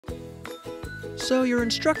So your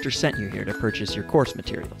instructor sent you here to purchase your course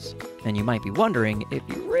materials, and you might be wondering if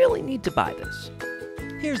you really need to buy this.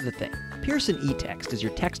 Here's the thing, Pearson eText is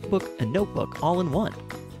your textbook and notebook all in one.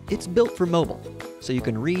 It's built for mobile, so you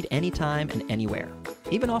can read anytime and anywhere,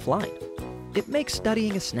 even offline. It makes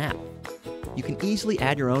studying a snap. You can easily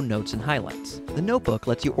add your own notes and highlights. The notebook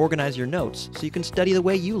lets you organize your notes so you can study the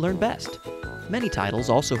way you learn best. Many titles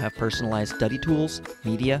also have personalized study tools,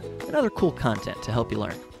 media, and other cool content to help you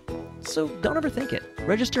learn. So don't overthink it.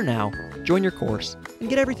 Register now, join your course, and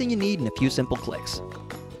get everything you need in a few simple clicks.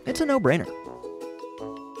 It's a no-brainer.